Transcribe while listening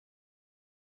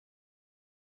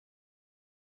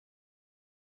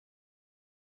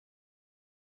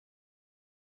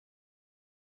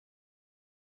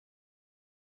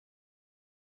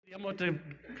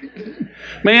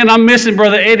Man, I'm missing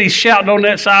Brother Eddie shouting on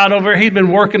that side over there. He's been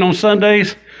working on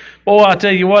Sundays. Boy, I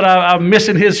tell you what, I'm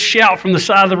missing his shout from the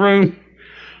side of the room.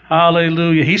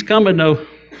 Hallelujah. He's coming, though.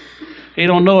 He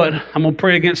don't know it. I'm going to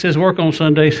pray against his work on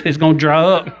Sundays. It's going to dry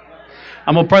up.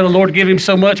 I'm going to pray the Lord give him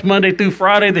so much Monday through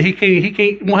Friday that he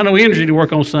can't have no energy to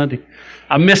work on Sunday.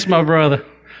 I miss my brother.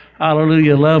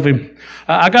 Hallelujah. Love him.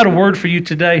 I got a word for you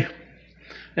today,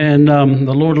 and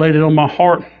the Lord laid it on my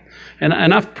heart.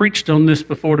 And I've preached on this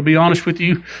before, to be honest with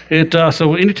you.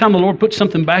 So anytime the Lord puts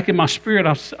something back in my spirit,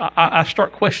 I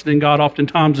start questioning God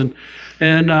oftentimes.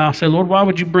 And I say, Lord, why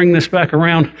would you bring this back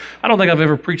around? I don't think I've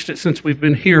ever preached it since we've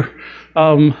been here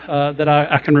that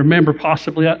I can remember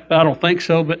possibly. I don't think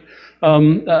so. But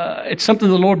it's something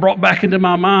the Lord brought back into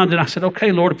my mind. And I said,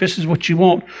 okay, Lord, if this is what you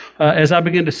want, as I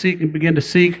begin to seek,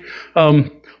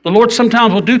 the Lord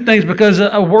sometimes will do things because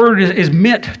a word is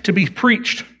meant to be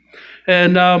preached.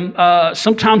 And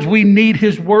sometimes we need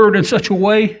His word in such a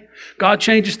way. God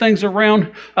changes things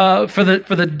around for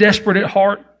the desperate at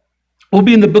heart. We'll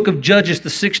be in the book of Judges, the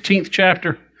 16th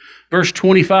chapter, verse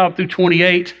 25 through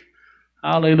 28.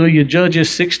 Hallelujah. Judges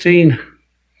 16.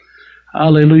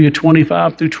 Hallelujah.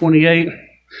 25 through 28.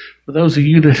 For those of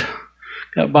you that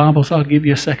got Bibles, I'll give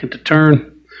you a second to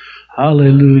turn.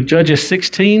 Hallelujah. Judges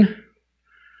 16,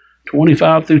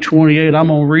 25 through 28. I'm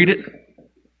going to read it.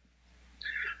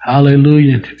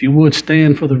 Hallelujah. If you would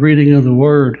stand for the reading of the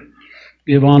word,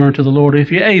 give honor to the Lord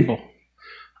if you're able.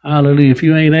 Hallelujah. If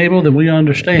you ain't able, then we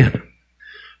understand.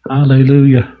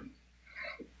 Hallelujah.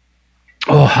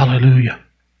 Oh, hallelujah.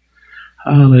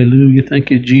 Hallelujah.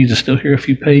 Thank you, Jesus. Still hear a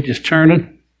few pages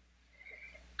turning.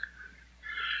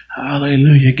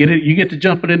 Hallelujah. Get it? You get to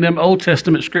jumping in them Old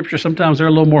Testament scriptures. Sometimes they're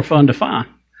a little more fun to find.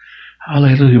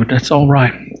 Hallelujah. But that's all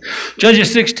right.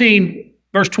 Judges 16,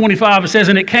 verse 25, it says,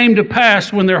 "And it came to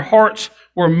pass when their hearts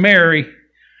were merry,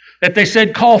 that they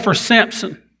said, Call for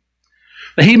Samson,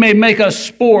 that he may make us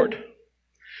sport.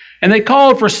 And they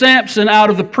called for Samson out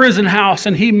of the prison house,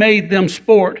 and he made them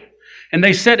sport. And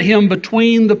they set him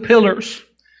between the pillars.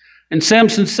 And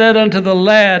Samson said unto the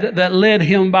lad that led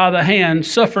him by the hand,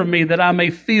 Suffer me that I may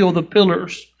feel the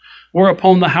pillars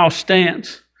whereupon the house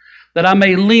stands, that I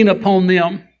may lean upon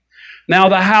them. Now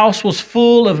the house was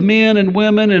full of men and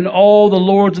women, and all the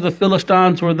lords of the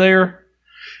Philistines were there.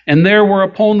 And there were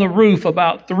upon the roof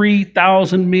about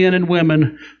 3,000 men and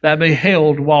women that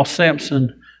beheld while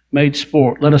Samson made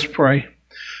sport." Let us pray.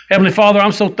 Heavenly Father,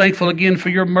 I'm so thankful again for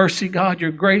your mercy, God,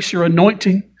 your grace, your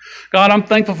anointing. God, I'm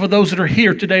thankful for those that are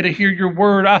here today to hear your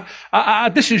word.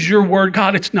 This is your word,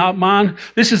 God. It's not mine.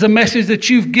 This is a message that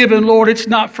you've given, Lord. It's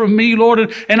not from me,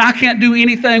 Lord. And I can't do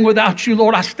anything without you,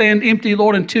 Lord. I stand empty,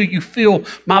 Lord, until you fill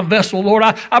my vessel, Lord.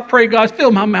 I pray, God,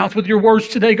 fill my mouth with your words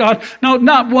today, God. No,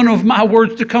 not one of my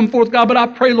words to come forth, God, but I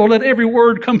pray, Lord, let every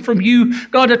word come from you,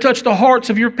 God, to touch the hearts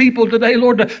of your people today,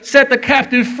 Lord, to set the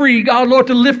captive free, God, Lord,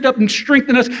 to lift up and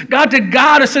strengthen us, God, to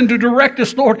guide us and to direct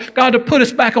us, Lord, God, to put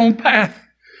us back on path.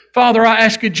 Father, I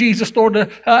ask you, Jesus, Lord, to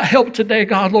help today,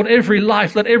 God. Lord, every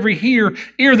life, let every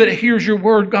ear that hears your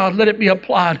word, God, let it be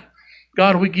applied.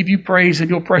 God, we give you praise in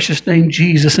your precious name,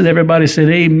 Jesus. And everybody said,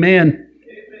 Amen.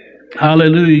 Amen.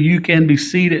 Hallelujah. You can be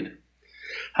seated.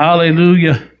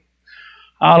 Hallelujah.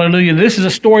 Hallelujah. This is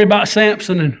a story about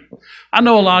Samson. And I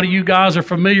know a lot of you guys are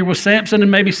familiar with Samson,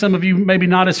 and maybe some of you maybe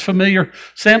not as familiar.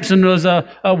 Samson was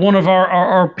one of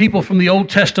our people from the Old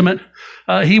Testament.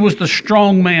 He was the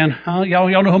strong man. Y'all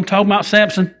know who I'm talking about,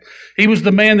 Samson? He was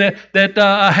the man that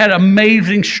had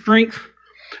amazing strength.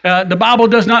 The Bible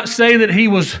does not say that he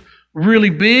was really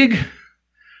big.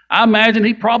 I imagine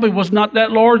he probably was not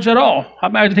that large at all. I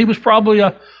imagine he was probably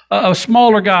a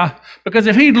smaller guy. Because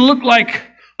if he looked like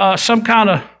some kind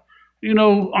of,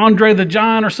 Andre the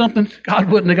Giant or something, God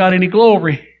wouldn't have got any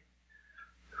glory.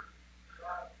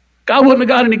 God wouldn't have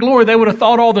got any glory. They would have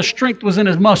thought all the strength was in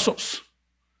his muscles.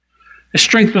 The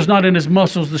strength was not in his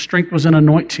muscles. The strength was in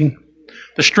anointing.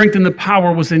 The strength and the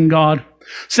power was in God.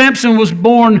 Samson was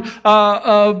born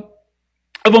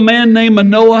of a man named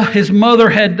Manoah. His mother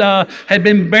had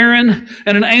been barren,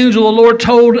 and an angel of the Lord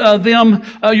told them,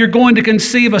 "You're going to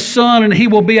conceive a son, and he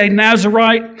will be a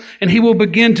Nazirite, and he will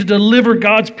begin to deliver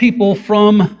God's people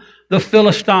from the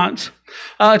Philistines."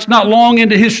 It's not long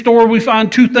into his story we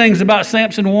find two things about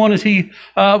Samson. One is he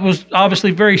was obviously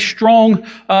very strong,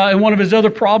 and one of his other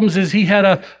problems is he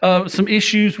had some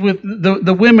issues with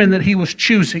the women that he was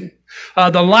choosing,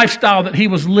 the lifestyle that he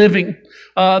was living,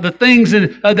 the things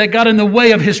that got in the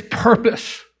way of his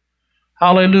purpose.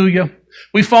 Hallelujah.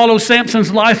 We follow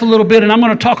Samson's life a little bit, and I'm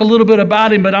going to talk a little bit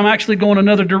about him, but I'm actually going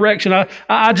another direction.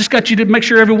 I just got you to make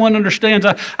sure everyone understands.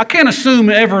 I can't assume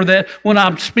ever that when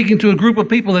I'm speaking to a group of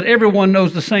people that everyone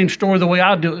knows the same story the way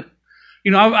I do it.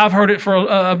 You know, I've heard it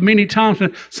for many times,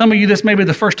 and some of you, this may be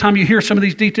the first time you hear some of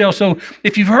these details. So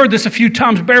if you've heard this a few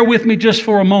times, bear with me just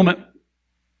for a moment.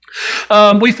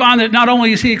 We find that not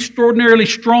only is he extraordinarily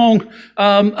strong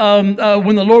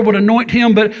when the Lord would anoint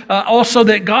him, but also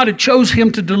that God had chose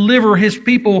him to deliver his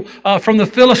people from the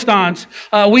Philistines.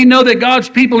 We know that God's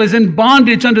people is in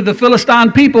bondage under the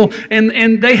Philistine people,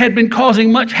 and they had been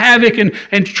causing much havoc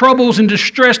and troubles and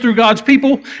distress through God's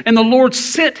people, and the Lord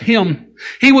sent him.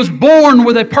 He was born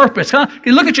with a purpose.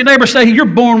 You look at your neighbor and say, you're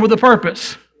born with a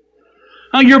purpose.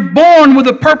 You're born with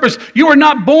a purpose. You were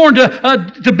not born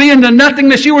to be into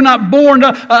nothingness. You were not born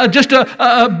to just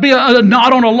to be a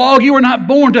knot on a log. You were not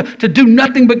born to do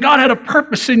nothing, but God had a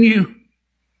purpose in you.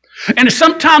 And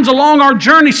sometimes along our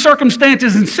journey,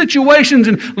 circumstances and situations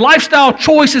and lifestyle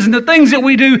choices and the things that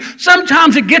we do,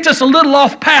 sometimes it gets us a little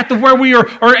off path of where we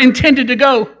are intended to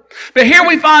go. But here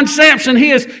we find Samson.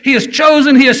 He is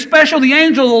chosen. He is special. The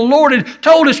angel of the Lord had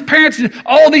told his parents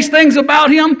all these things about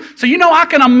him. So, you know, I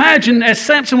can imagine as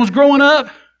Samson was growing up,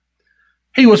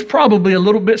 he was probably a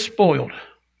little bit spoiled.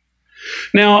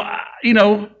 Now, you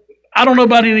know, I don't know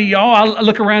about any of y'all. I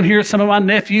look around here at some of my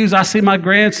nephews. I see my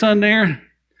grandson there.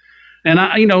 And,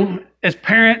 you know, as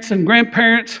parents and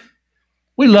grandparents,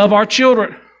 we love our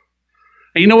children.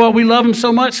 And you know what? We love them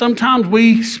so much, sometimes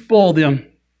we spoil them.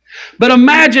 But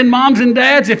imagine, moms and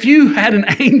dads, if you had an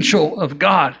angel of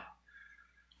God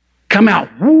come out,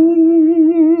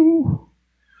 woo,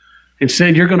 and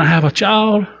said, you're going to have a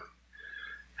child,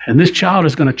 and this child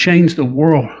is going to change the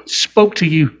world, spoke to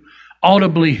you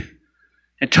audibly,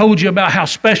 and told you about how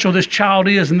special this child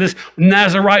is, and this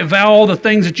Nazirite vow, all the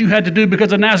things that you had to do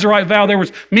because of the Nazirite vow. There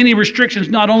was many restrictions,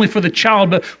 not only for the child,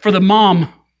 but for the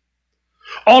mom.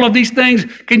 All of these things.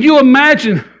 Can you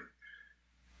imagine?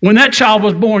 When that child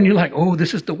was born, you're like, oh,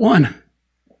 this is the one.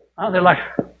 Oh, they're like,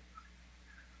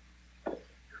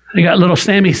 they got little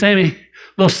Sammy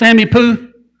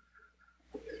Poo.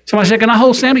 Somebody said, can I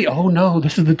hold Sammy? Oh, no,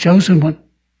 this is the chosen one.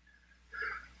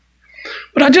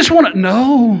 But I just want to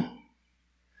know.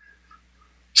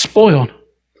 Spoiled.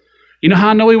 You know how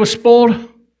I know he was spoiled?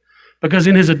 Because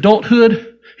in his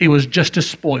adulthood, he was just as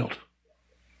spoiled.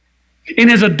 In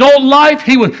his adult life,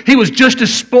 he was just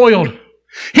as spoiled.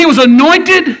 He was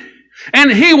anointed,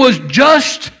 and he was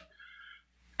just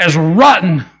as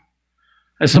rotten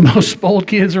as the most spoiled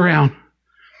kids around.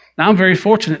 Now, I'm very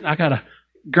fortunate. I got a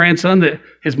grandson that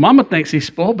his mama thinks he's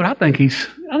spoiled, but I think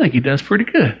he does pretty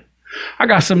good. I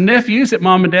got some nephews that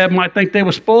mom and dad might think they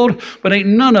were spoiled, but ain't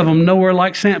none of them nowhere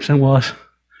like Samson was.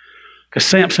 Because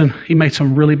Samson, he made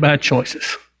some really bad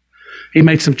choices. He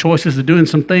made some choices of doing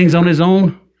some things on his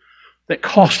own that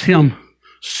cost him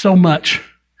so much.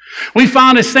 We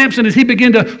find as Samson, as he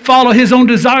began to follow his own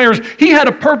desires, he had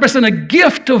a purpose and a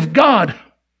gift of God.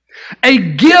 A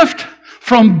gift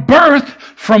from birth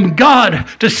from God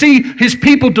to see his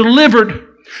people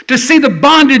delivered, to see the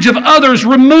bondage of others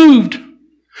removed,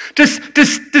 to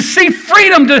see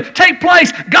freedom to take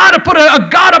place. God had put a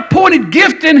God-appointed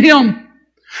gift in him.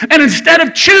 And instead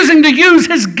of choosing to use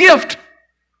his gift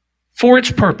for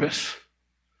its purpose,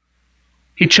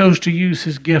 he chose to use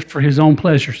his gift for his own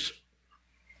pleasures.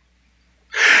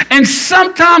 And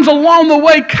sometimes along the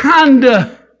way, kind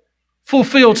of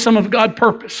fulfilled some of God's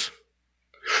purpose.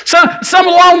 Some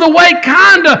along the way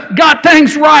kind of got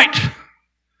things right,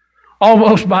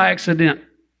 almost by accident.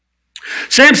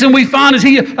 Samson, we find, is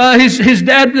his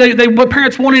dad,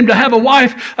 parents wanted him to have a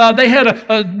wife. They had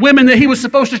a women that he was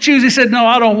supposed to choose. He said, no,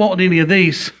 I don't want any of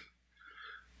these.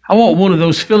 I want one of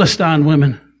those Philistine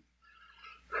women.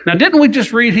 Now, didn't we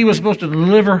just read he was supposed to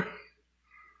deliver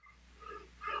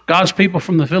God's people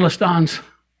from the Philistines?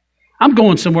 I'm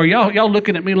going somewhere. Y'all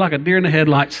looking at me like a deer in the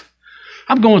headlights.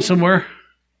 I'm going somewhere.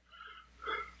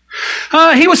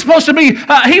 He was supposed to be,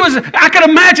 I can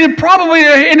imagine probably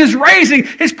in his raising,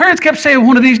 his parents kept saying,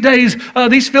 one of these days,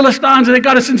 these Philistines, they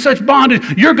got us in such bondage,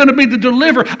 you're going to be the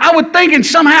deliverer. I would think, and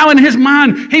somehow in his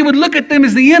mind, he would look at them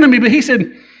as the enemy, but he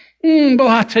said, boy,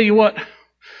 I tell you what,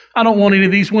 I don't want any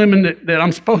of these women that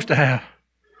I'm supposed to have.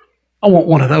 I want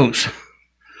one of those.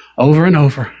 Over and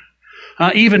over.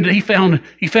 Even he found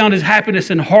his happiness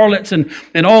in harlots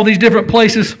and all these different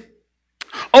places.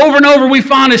 Over and over we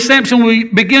find as Samson, we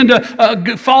begin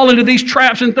to fall into these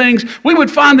traps and things, we would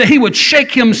find that he would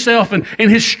shake himself and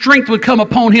his strength would come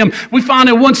upon him. We find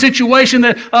in one situation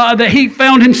that he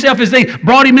found himself as they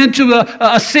brought him into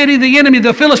a city, the enemy,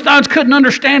 the Philistines couldn't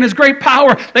understand his great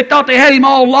power. They thought they had him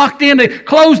all locked in. They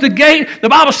closed the gate. The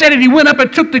Bible said that he went up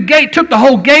and took the gate, took the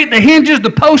whole gate, the hinges,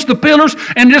 the posts, the pillars,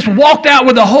 and just walked out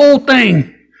with the whole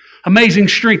thing. Amazing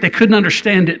strength. They couldn't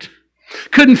understand it.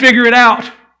 Couldn't figure it out.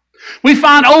 We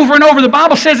find over and over, the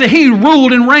Bible says that he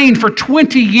ruled and reigned for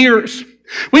 20 years.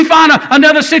 We find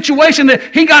another situation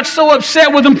that he got so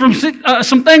upset with them from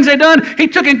some things they'd done, he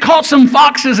took and caught some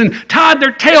foxes and tied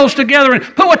their tails together and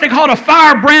put what they called a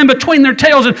firebrand between their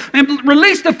tails and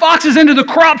released the foxes into the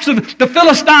crops of the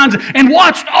Philistines and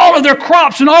watched all of their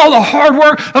crops and all the hard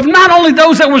work of not only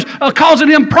those that was causing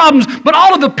him problems, but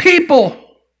all of the people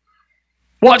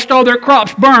watched all their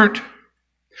crops burnt.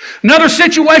 Another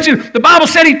situation, the Bible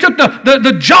said he took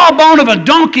the jawbone of a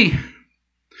donkey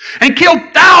and killed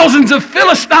thousands of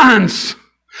Philistines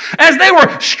as they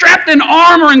were strapped in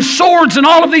armor and swords and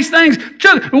all of these things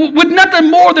with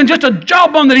nothing more than just a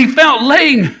jawbone that he found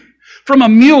laying from a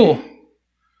mule.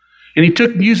 And he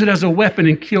took and used it as a weapon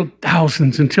and killed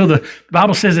thousands until the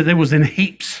Bible says that it was in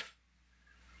heaps.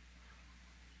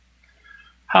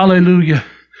 Hallelujah.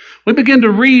 We begin to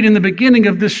read in the beginning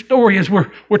of this story as we're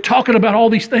talking about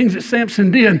all these things that Samson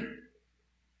did.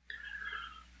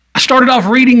 I started off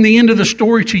reading the end of the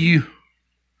story to you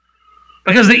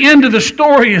because the end of the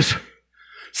story is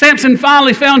Samson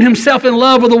finally found himself in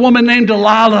love with a woman named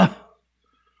Delilah.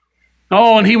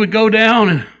 Oh, and he would go down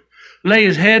and lay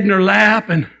his head in her lap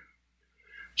and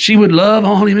she would love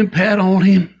on him and pet on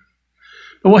him.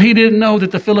 But what he didn't know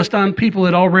that the Philistine people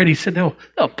had already said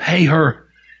they'll pay her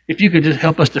if you could just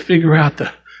help us to figure out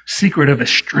the secret of his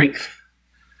strength.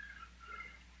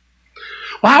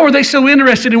 Why were they so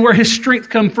interested in where his strength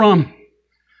come from?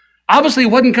 Obviously, it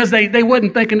wasn't because they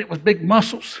wasn't thinking it was big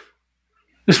muscles.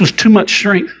 This was too much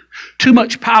strength, too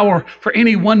much power for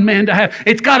any one man to have.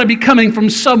 It's got to be coming from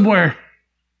somewhere.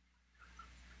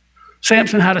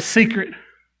 Samson had a secret.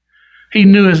 He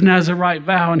knew his Nazirite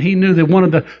vow, and he knew that one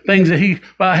of the things that he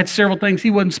had several things he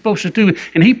wasn't supposed to do,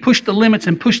 and he pushed the limits,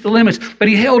 but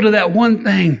he held to that one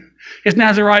thing. His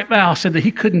Nazirite vow said that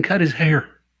he couldn't cut his hair.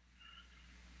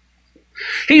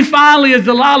 He finally, as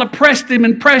Delilah pressed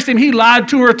him, he lied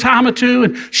to her a time or two,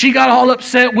 and she got all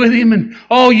upset with him, and,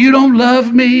 oh, you don't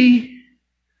love me.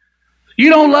 You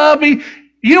don't love me.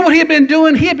 You know what he had been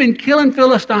doing? He had been killing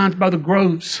Philistines by the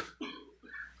groves.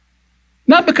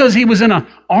 Not because he was in an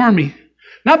army,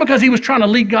 not because he was trying to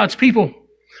lead God's people,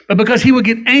 but because he would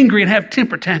get angry and have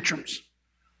temper tantrums.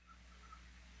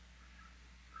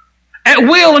 At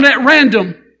will and at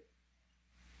random.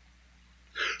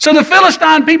 So the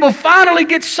Philistine people finally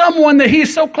get someone that he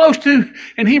is so close to,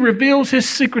 and he reveals his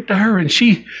secret to her, and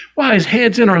while his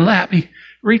head's in her lap,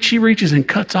 she reaches and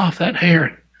cuts off that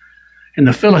hair. And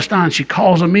the Philistine, she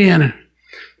calls him in, and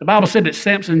the Bible said that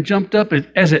Samson jumped up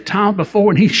as at time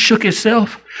before, and he shook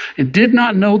himself and did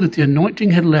not know that the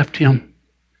anointing had left him.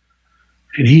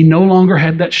 And he no longer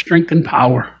had that strength and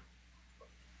power.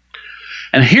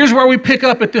 And here's where we pick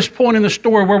up at this point in the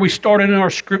story where we started in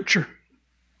our scripture.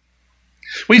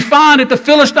 We find that the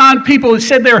Philistine people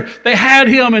said they had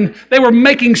him and they were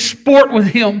making sport with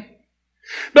him.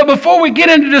 But before we get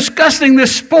into discussing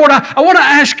this sport, I want to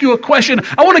ask you a question.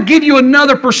 I want to give you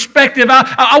another perspective.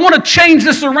 I want to change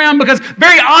this around because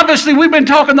very obviously we've been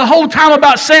talking the whole time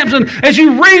about Samson. As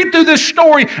you read through this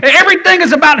story, everything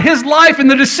is about his life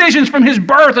and the decisions from his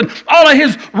birth and all of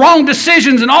his wrong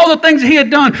decisions and all the things that he had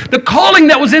done, the calling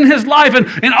that was in his life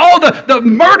and all the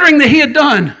murdering that he had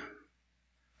done.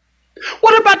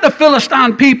 What about the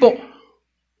Philistine people?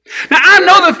 Now, I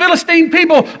know the Philistine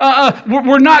people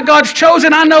were not God's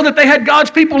chosen. I know that they had God's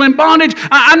people in bondage.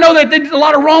 I know that they did a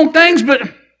lot of wrong things, but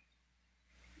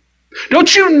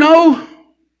don't you know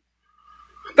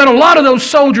that a lot of those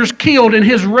soldiers killed in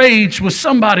his rage was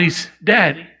somebody's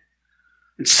daddy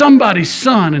and somebody's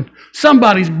son and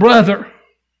somebody's brother?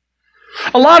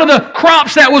 A lot of the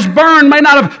crops that was burned may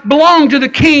not have belonged to the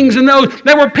kings, and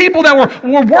there were people that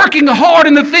were working hard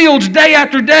in the fields day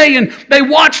after day, and they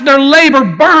watched their labor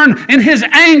burn in his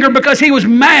anger because he was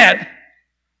mad.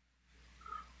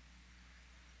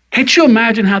 Can't you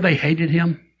imagine how they hated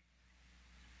him?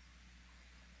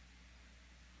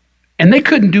 And they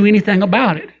couldn't do anything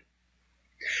about it.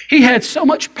 He had so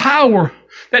much power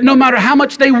that no matter how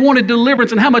much they wanted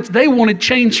deliverance and how much they wanted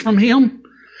change from him,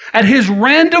 at his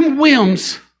random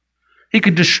whims, he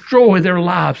could destroy their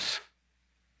lives.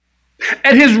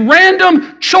 At his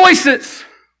random choices,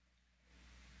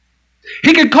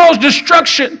 he could cause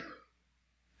destruction.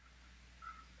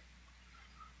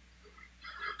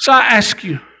 So I ask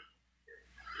you,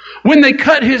 when they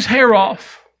cut his hair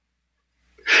off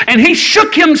and he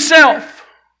shook himself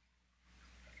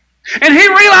and he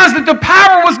realized that the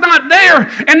power was not there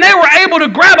and they were able to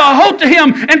grab a hold to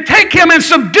him and take him and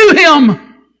subdue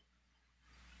him,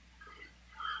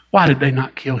 why did they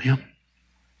not kill him?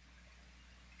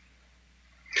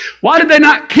 Why did they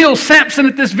not kill Samson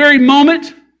at this very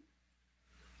moment?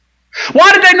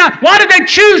 Why did they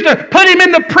choose to put him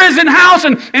in the prison house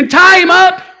and tie him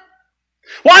up?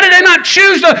 Why did they not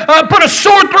choose to put a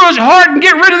sword through his heart and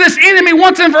get rid of this enemy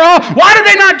once and for all? Why did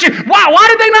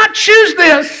they not choose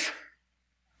this?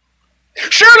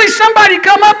 Surely somebody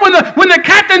come up when the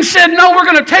captain said, no, we're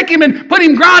going to take him and put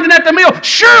him grinding at the mill.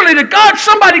 Surely to God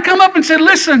somebody come up and said,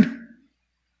 listen,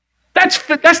 that's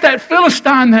that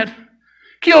Philistine that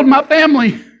killed my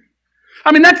family.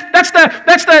 I mean, that's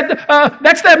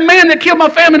that man that killed my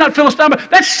family, not Philistine,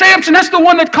 but that's Samson. That's the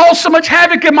one that caused so much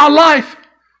havoc in my life.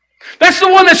 That's the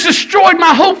one that's destroyed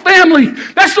my whole family.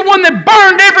 That's the one that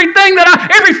burned everything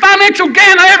every financial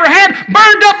gain I ever had,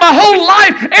 burned up my whole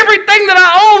life. Everything that I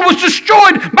owned was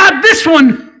destroyed by this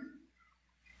one.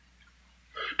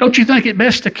 Don't you think it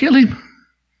best to kill him?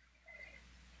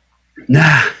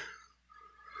 Nah.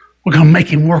 We're going to make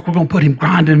him work. We're going to put him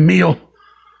grinding meal.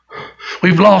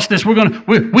 We've lost this. We got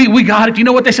it. You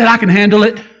know what they said? I can handle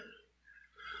it.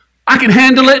 I can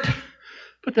handle it.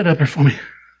 Put that up here for me.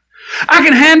 I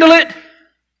can handle it.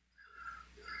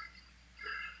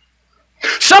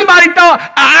 Somebody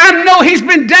thought, I know he's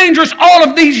been dangerous all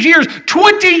of these years.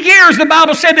 20 years the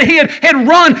Bible said that he had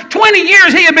run. 20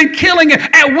 years he had been killing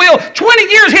at will.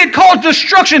 20 years he had caused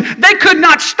destruction. They could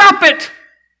not stop it.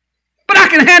 But I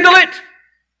can handle it.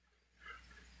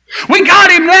 We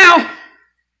got him now.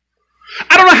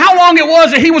 I don't know how long it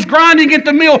was that he was grinding at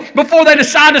the mill before they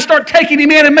decided to start taking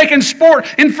him in and making sport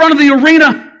in front of the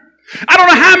arena. I don't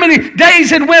know how many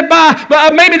days had went by,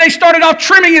 but maybe they started off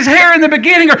trimming his hair in the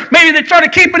beginning, or maybe they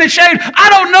started keeping it shaved. I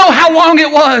don't know how long it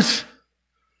was.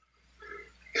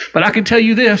 But I can tell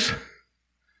you this.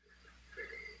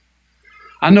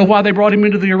 I know why they brought him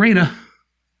into the arena.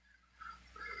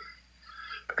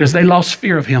 Because they lost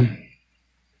fear of him.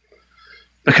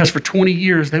 Because for 20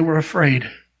 years they were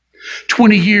afraid.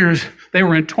 20 years they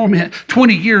were in torment.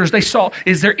 20 years they saw,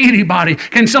 is there anybody?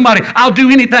 Can somebody, I'll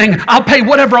do anything. I'll pay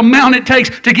whatever amount it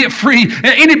takes to get free.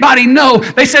 Anybody know?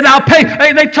 They said, I'll pay.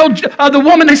 They told the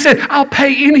woman, they said, I'll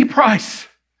pay any price.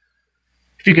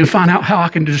 If you can find out how I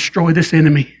can destroy this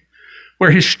enemy,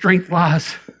 where his strength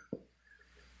lies,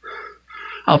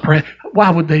 I'll pray.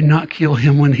 Why would they not kill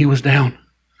him when he was down?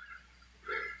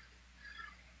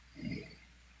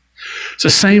 It's the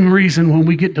same reason when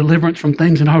we get deliverance from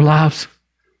things in our lives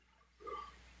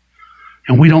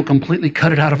and we don't completely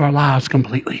cut it out of our lives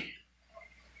completely.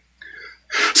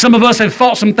 Some of us have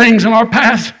fought some things in our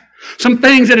past, some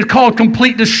things that have caused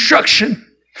complete destruction,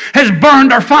 has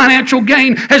burned our financial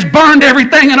gain, has burned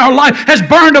everything in our life, has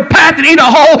burned a path and eat a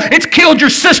hole. It's killed your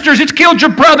sisters, it's killed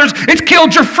your brothers, it's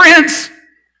killed your friends.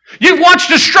 You've watched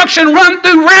destruction run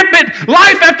through rampant,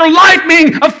 life after life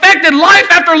being affected, life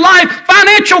after life,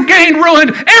 financial gain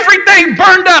ruined, everything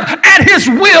burned up at his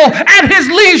will, at his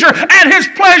leisure, at his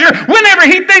pleasure, whenever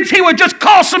he thinks he would just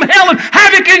cause some hell and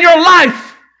havoc in your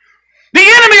life. The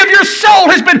enemy of your soul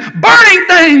has been burning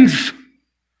things.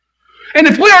 And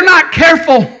if we are not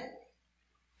careful,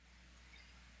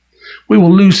 we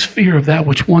will lose fear of that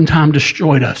which one time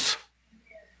destroyed us.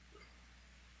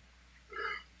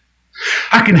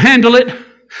 I can handle it.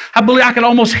 I believe I can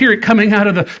almost hear it coming out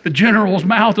of the general's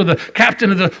mouth, or the captain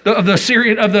of the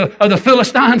Syrian of the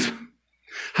Philistines.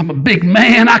 I'm a big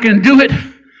man. I can do it.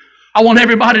 I want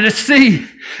everybody to see.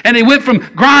 And he went from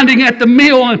grinding at the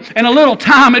mill, and a little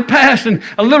time had passed, and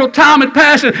a little time had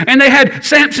passed, and they had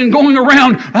Samson going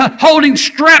around holding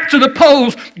strapped to the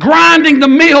poles, grinding the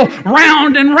mill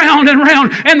round and round and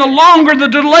round. And the longer the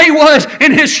delay was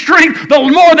in his strength, the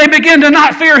more they began to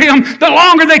not fear him. The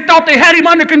longer they thought they had him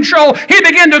under control, he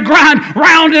began to grind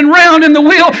round and round in the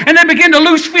wheel, and they began to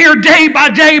lose fear day by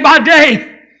day by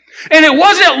day. And it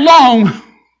wasn't long.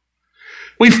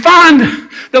 We find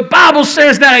the Bible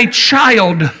says that a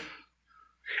child,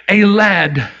 a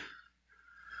lad,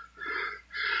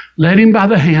 led him by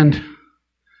the hand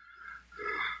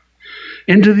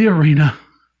into the arena.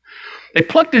 They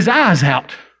plucked his eyes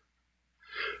out.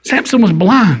 Samson was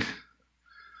blind.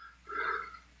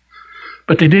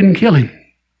 But they didn't kill him.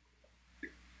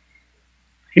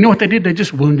 You know what they did? They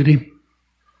just wounded him.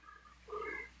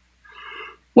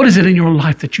 What is it in your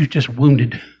life that you just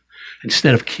wounded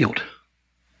instead of killed?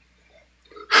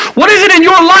 What is it in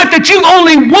your life that you've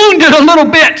only wounded a little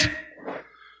bit?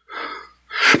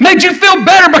 Made you feel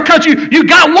better because you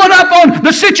got one up on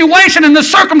the situation and the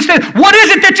circumstance. What is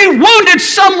it that you wounded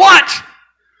somewhat?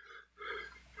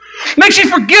 Makes you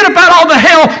forget about all the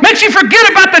hell. Makes you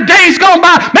forget about the days gone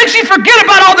by. Makes you forget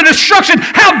about all the destruction,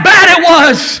 how bad it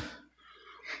was.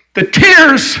 The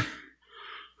tears,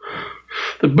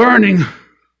 the burning,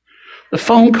 the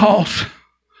phone calls,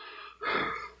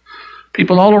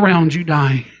 people all around you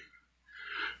dying.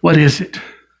 What is it?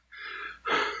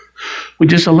 We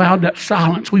just allowed that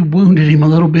silence. We wounded him a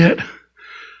little bit.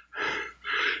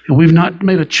 And we've not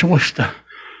made a choice to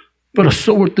put a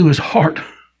sword through his heart.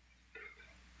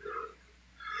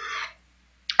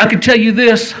 I can tell you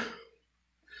this.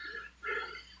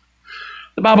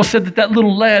 The Bible said that that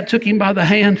little lad took him by the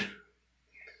hand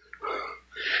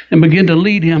and began to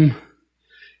lead him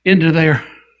into there.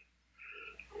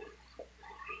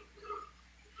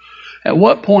 At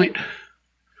what point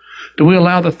do we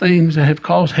allow the things that have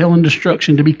caused hell and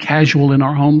destruction to be casual in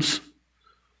our homes?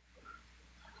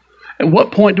 At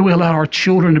what point do we allow our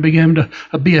children to begin to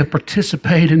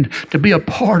participate and to be a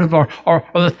part of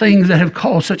the things that have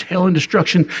caused such hell and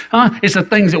destruction? It's the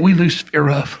things that we lose fear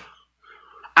of.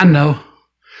 I know.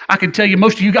 I can tell you,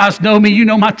 most of you guys know me. You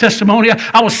know my testimony.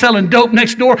 I was selling dope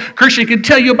next door. Christian can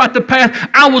tell you about the past.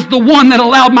 I was the one that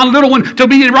allowed my little one to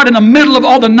be right in the middle of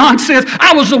all the nonsense.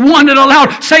 I was the one that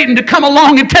allowed Satan to come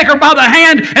along and take her by the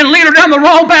hand and lead her down the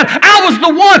wrong path. I was the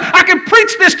one. I can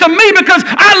preach this to me because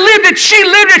I lived it. She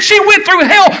lived it. She went through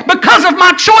hell because of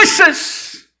my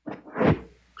choices.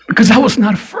 Because I was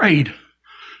not afraid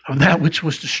of that which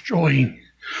was destroying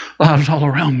lives all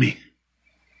around me.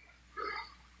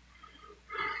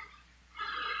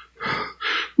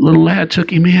 Little lad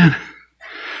took him in,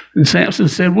 and Samson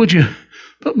said, "Would you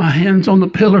put my hands on the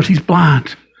pillars? He's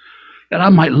blind, that I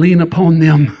might lean upon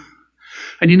them."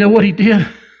 And you know what he did?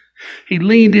 He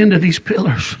leaned into these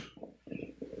pillars.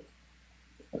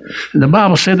 And the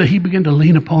Bible said that he began to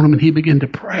lean upon them and he began to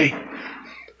pray.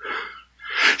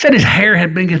 It said his hair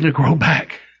had begun to grow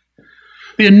back.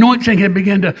 The anointing had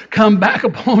begun to come back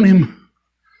upon him.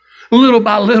 Little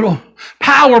by little,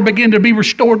 power began to be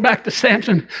restored back to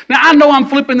Samson. Now, I know I'm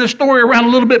flipping this story around a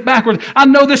little bit backwards. I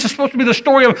know this is supposed to be the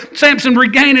story of Samson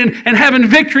regaining and having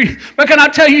victory. But can I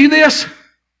tell you this?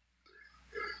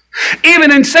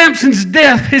 Even in Samson's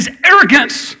death, his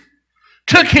arrogance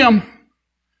took him.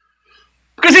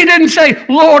 Because he didn't say,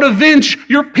 "Lord, avenge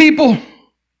your people."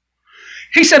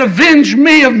 He said, "Avenge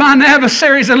me of mine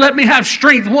adversaries and let me have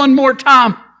strength one more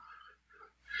time."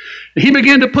 He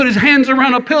began to put his hands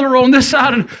around a pillar on this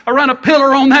side and around a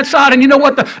pillar on that side. And you know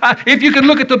what? If you could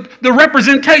look at the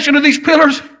representation of these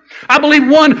pillars, I believe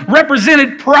one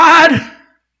represented pride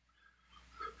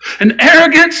and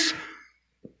arrogance,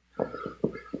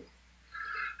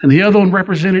 and the other one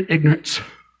represented ignorance.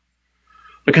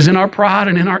 Because in our pride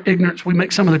and in our ignorance, we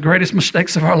make some of the greatest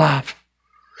mistakes of our life.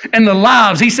 And the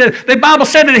lives, the Bible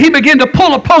said that he began to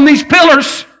pull upon these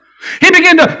pillars. He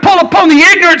began to pull upon the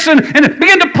ignorance and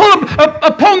began to pull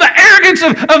upon the arrogance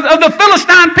of the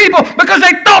Philistine people because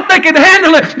they thought they could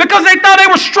handle it, because they thought they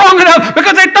were strong enough,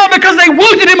 because they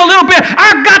wounded him a little bit.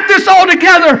 I got this all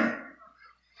together.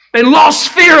 They lost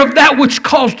fear of that which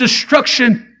caused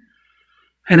destruction.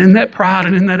 And in that pride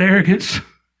and in that arrogance,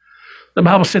 the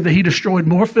Bible said that he destroyed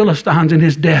more Philistines in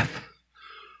his death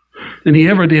than he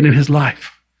ever did in his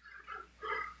life.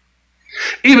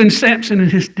 Even Samson in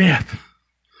his death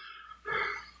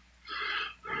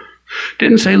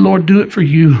didn't say, "Lord, do it for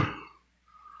you."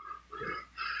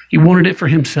 He wanted it for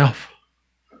himself.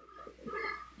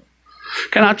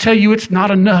 Can I tell you, it's not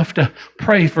enough to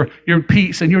pray for your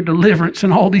peace and your deliverance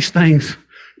and all these things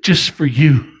just for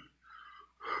you.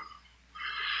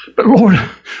 But Lord,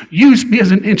 use me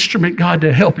as an instrument, God,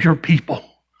 to help your people.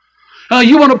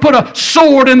 You want to put a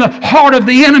sword in the heart of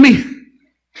the enemy?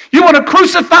 You want to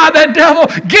crucify that devil?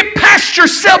 Get past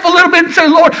yourself a little bit and say,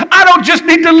 "Lord, I don't just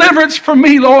need deliverance for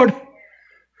me, Lord.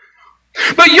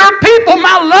 But your people,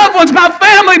 my loved ones, my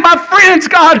family, my friends,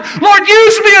 God, Lord,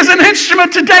 use me as an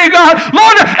instrument today, God.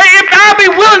 Lord, if I be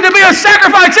willing to be a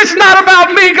sacrifice, it's not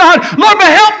about me, God. Lord, but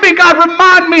help me, God.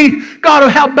 Remind me, God,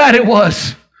 of how bad it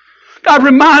was. God,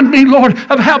 remind me, Lord,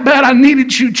 of how bad I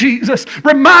needed you, Jesus.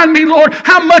 Remind me, Lord,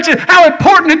 how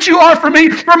important that you are for me.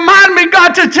 Remind me,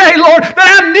 God, today, Lord, that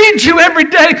I need you every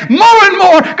day more and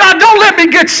more. God, don't let me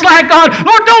get slack, God.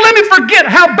 Lord, don't let me forget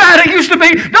how bad it used to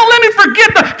be. Don't let me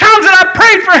forget the times that I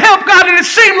prayed for help, God, and it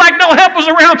seemed like no help was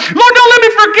around. Lord, don't let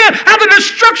me forget how the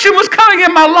destruction was coming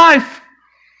in my life,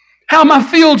 how my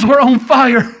fields were on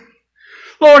fire.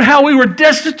 Lord, how we were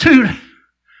destitute,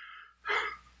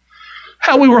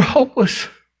 how we were hopeless.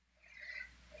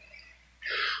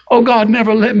 Oh God,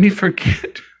 never let me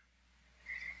forget.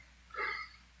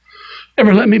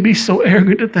 Ever let me be so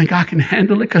arrogant to think I can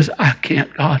handle it? Because I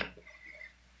can't, God.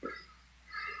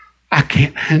 I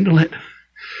can't handle it.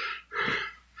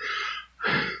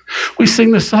 We sing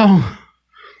the song,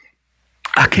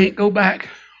 I can't go back.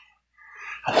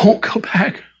 I won't go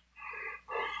back.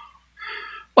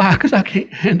 Why? Because I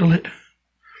can't handle it.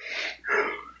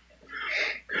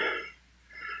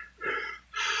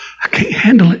 I can't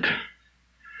handle it.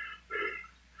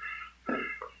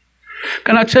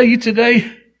 Can I tell you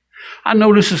today, I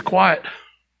know this is quiet.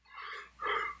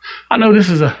 I know this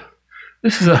is a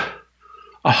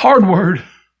hard word.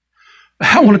 But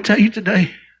I want to tell you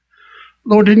today,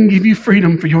 Lord didn't give you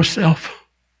freedom for yourself.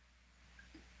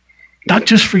 Not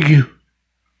just for you.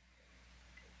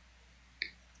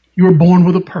 You were born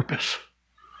with a purpose.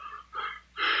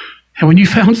 And when you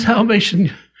found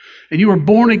salvation and you were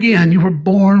born again, you were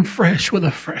born fresh with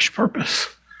a fresh purpose.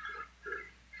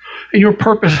 And your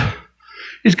purpose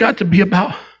has got to be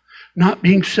about not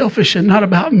being selfish and not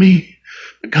about me.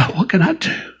 But God, what can I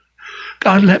do?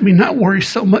 God, let me not worry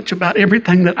so much about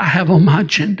everything that I have on my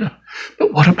agenda.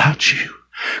 But what about you?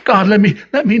 God, let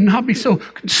me not be so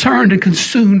concerned and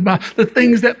consumed by the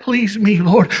things that please me,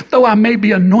 Lord. Though I may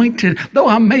be anointed, though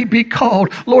I may be called,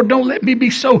 Lord, don't let me be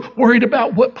so worried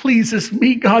about what pleases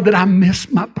me, God, that I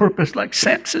miss my purpose like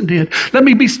Samson did. Let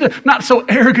me be not so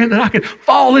arrogant that I can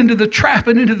fall into the trap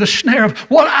and into the snare of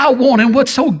what I want and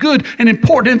what's so good and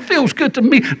important and feels good to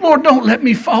me. Lord, don't let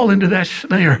me fall into that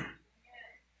snare.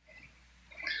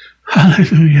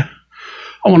 Hallelujah.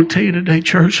 I want to tell you today,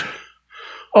 church,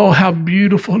 oh, how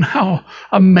beautiful and how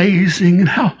amazing and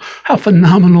how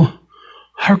phenomenal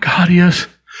our God is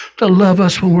to love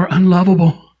us when we're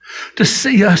unlovable, to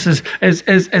see us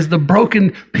as the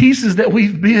broken pieces that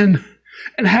we've been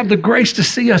and have the grace to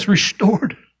see us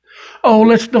restored. Oh,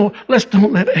 let's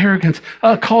don't let arrogance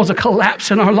cause a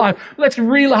collapse in our life. Let's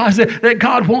realize that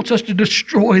God wants us to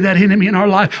destroy that enemy in our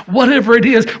life, whatever it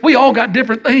is. We all got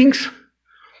different things.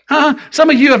 Huh? Some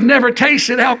of you have never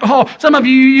tasted alcohol. Some of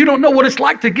you don't know what it's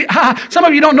like to get high. Some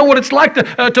of you don't know what it's like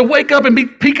to wake up and be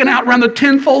peeking out around the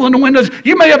tinfoil in the windows.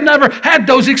 You may have never had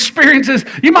those experiences.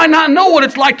 You might not know what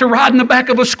it's like to ride in the back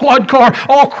of a squad car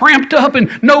all cramped up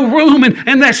and no room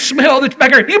and that smell that's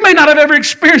back there. You may not have ever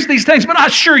experienced these things, but I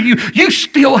assure you, you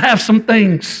still have some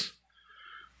things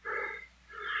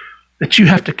that you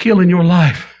have to kill in your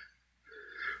life.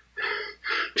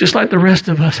 Just like the rest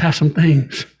of us have some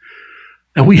things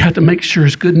that we have to make sure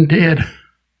is good and dead,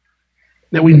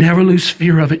 that we never lose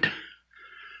fear of it.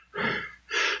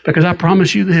 Because I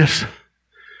promise you this,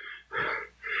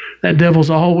 that devil's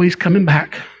always coming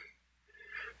back.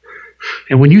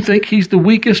 And when you think he's the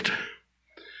weakest,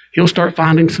 he'll start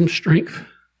finding some strength.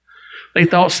 They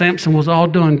thought Samson was all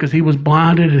done because he was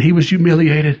blinded and he was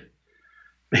humiliated.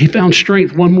 But he found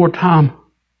strength one more time.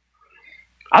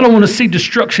 I don't want to see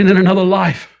destruction in another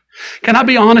life. Can I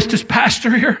be honest as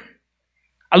pastor here?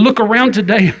 I look around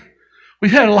today,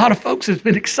 we've had a lot of folks that's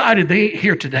been excited they ain't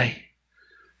here today.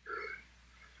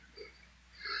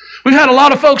 We've had a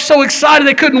lot of folks so excited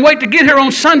they couldn't wait to get here on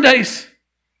Sundays.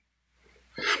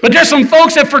 But there's some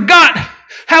folks that forgot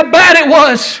how bad it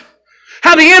was,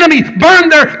 how the enemy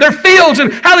burned their fields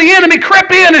and how the enemy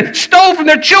crept in and stole from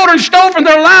their children, stole from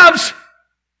their lives.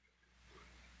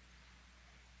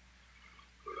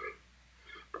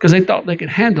 Because they thought they could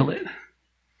handle it.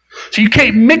 So you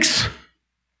can't mix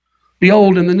the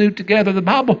old and the new together. The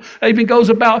Bible even goes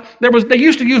about, they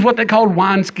used to use what they called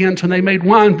wine skins when they made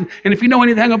wine. And if you know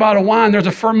anything about a wine, there's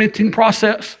a fermenting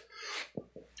process.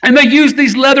 And they used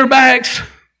these leather bags.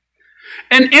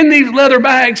 And in these leather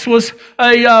bags was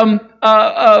they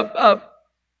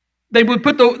would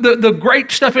put the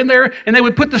grape stuff in there, and they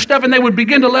would put the stuff and they would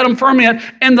begin to let them ferment.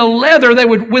 And the leather,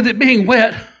 with it being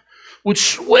wet, would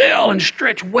swell and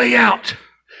stretch way out,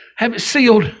 have it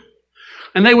sealed.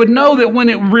 And they would know that when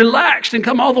it relaxed and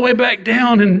come all the way back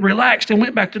down and relaxed and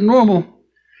went back to normal,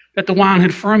 that the wine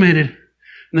had fermented and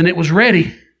then it was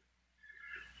ready.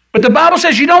 But the Bible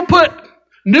says you don't put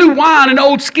new wine in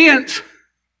old skins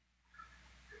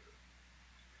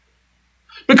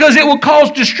because it will cause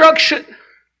destruction.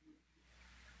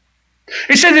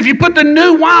 It says if you put the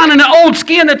new wine in an old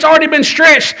skin that's already been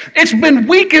stretched, it's been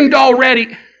weakened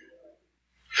already.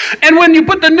 And when you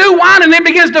put the new wine and it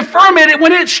begins to ferment, it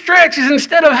when it stretches,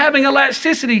 instead of having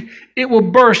elasticity, it will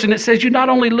burst. And it says you not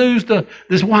only lose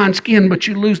this wine skin, but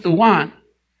you lose the wine.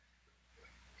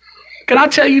 Can I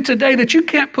tell you today that you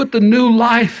can't put the new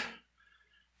life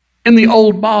in the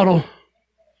old bottle?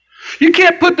 You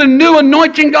can't put the new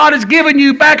anointing God has given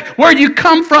you back where you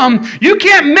come from. You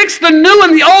can't mix the new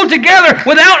and the old together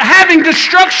without having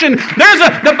destruction.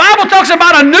 The Bible talks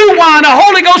about a new wine, a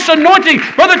Holy Ghost anointing.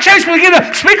 Brother Chase will begin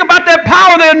to speak about that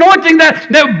power, the anointing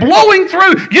that blowing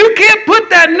through. You can't put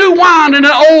that new wine in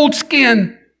an old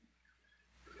skin.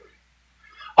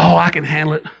 Oh, I can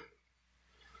handle it.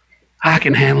 I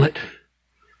can handle it.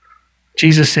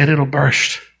 Jesus said it'll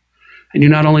burst. And you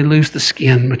not only lose the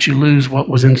skin, but you lose what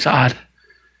was inside.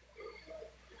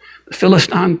 The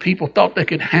Philistine people thought they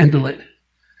could handle it.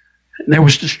 And there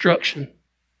was destruction.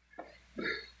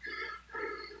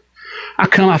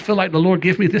 I feel like the Lord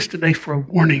gave me this today for a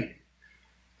warning.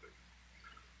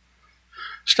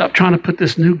 Stop trying to put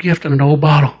this new gift in an old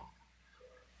bottle.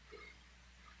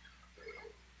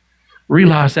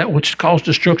 Realize that which caused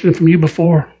destruction from you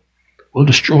before will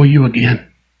destroy you again.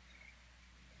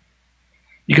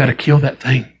 You got to kill that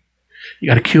thing. You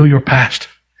got to kill your past.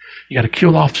 You got to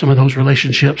kill off some of those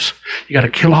relationships. You got to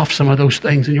kill off some of those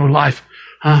things in your life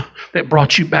that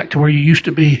brought you back to where you used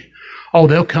to be. Oh,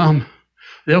 they'll come.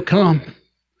 They'll come.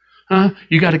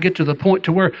 You got to get to the point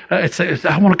to where it's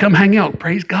I want to come hang out.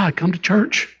 Praise God. Come to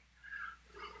church.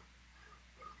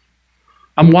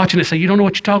 I'm watching it. Say, you don't know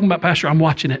what you're talking about, Pastor. I'm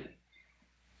watching it.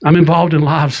 I'm involved in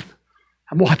lives.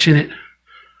 I'm watching it.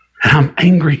 And I'm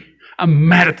angry. I'm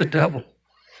mad at the devil.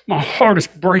 My heart is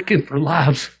breaking for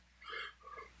lives.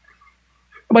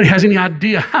 Nobody has any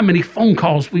idea how many phone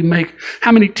calls we make,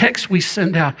 how many texts we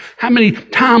send out, how many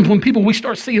times when we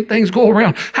start seeing things go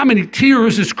around, how many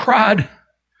tears is cried,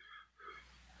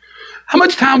 how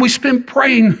much time we spend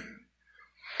praying.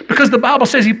 Because the Bible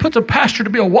says he puts a pastor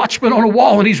to be a watchman on a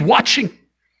wall and he's watching.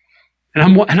 And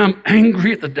I'm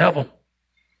angry at the devil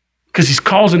because he's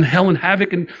causing hell and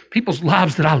havoc in people's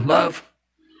lives that I love.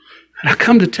 And I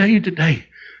come to tell you today,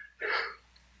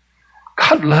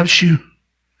 God loves you.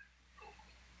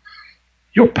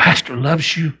 Your pastor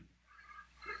loves you.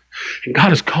 And God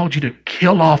has called you to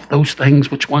kill off those things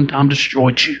which one time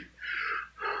destroyed you.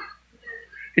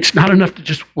 It's not enough to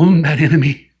just wound that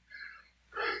enemy.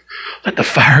 Let the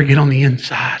fire get on the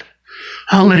inside.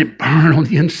 Let it burn on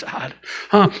the inside.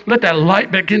 Let that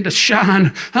light begin to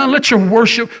shine. Let your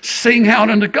worship sing out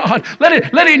unto God. Let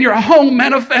it in your home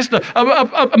manifest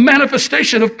a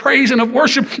manifestation of praise and of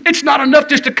worship. It's not enough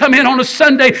just to come in on a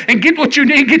Sunday and get what you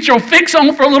need, get your fix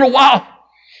on for a little while.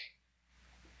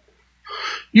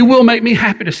 You will make me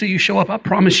happy to see you show up. I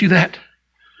promise you that.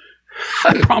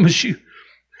 I promise you.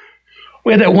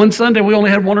 We had that one Sunday, we only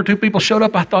had one or two people showed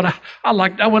up. I thought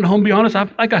I went home, to be honest,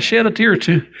 I shed a tear or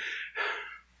two.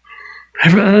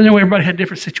 I know everybody had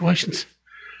different situations.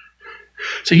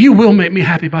 So you will make me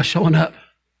happy by showing up.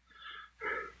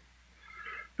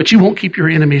 But you won't keep your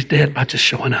enemies dead by just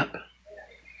showing up.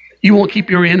 You won't keep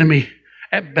your enemy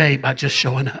at bay by just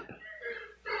showing up.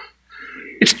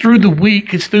 It's through the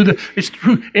week. It's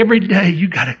through every day. You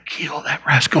got to kill that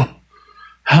rascal.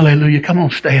 Hallelujah. Come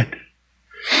on, stand.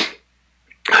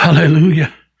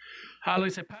 Hallelujah.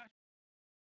 Hallelujah.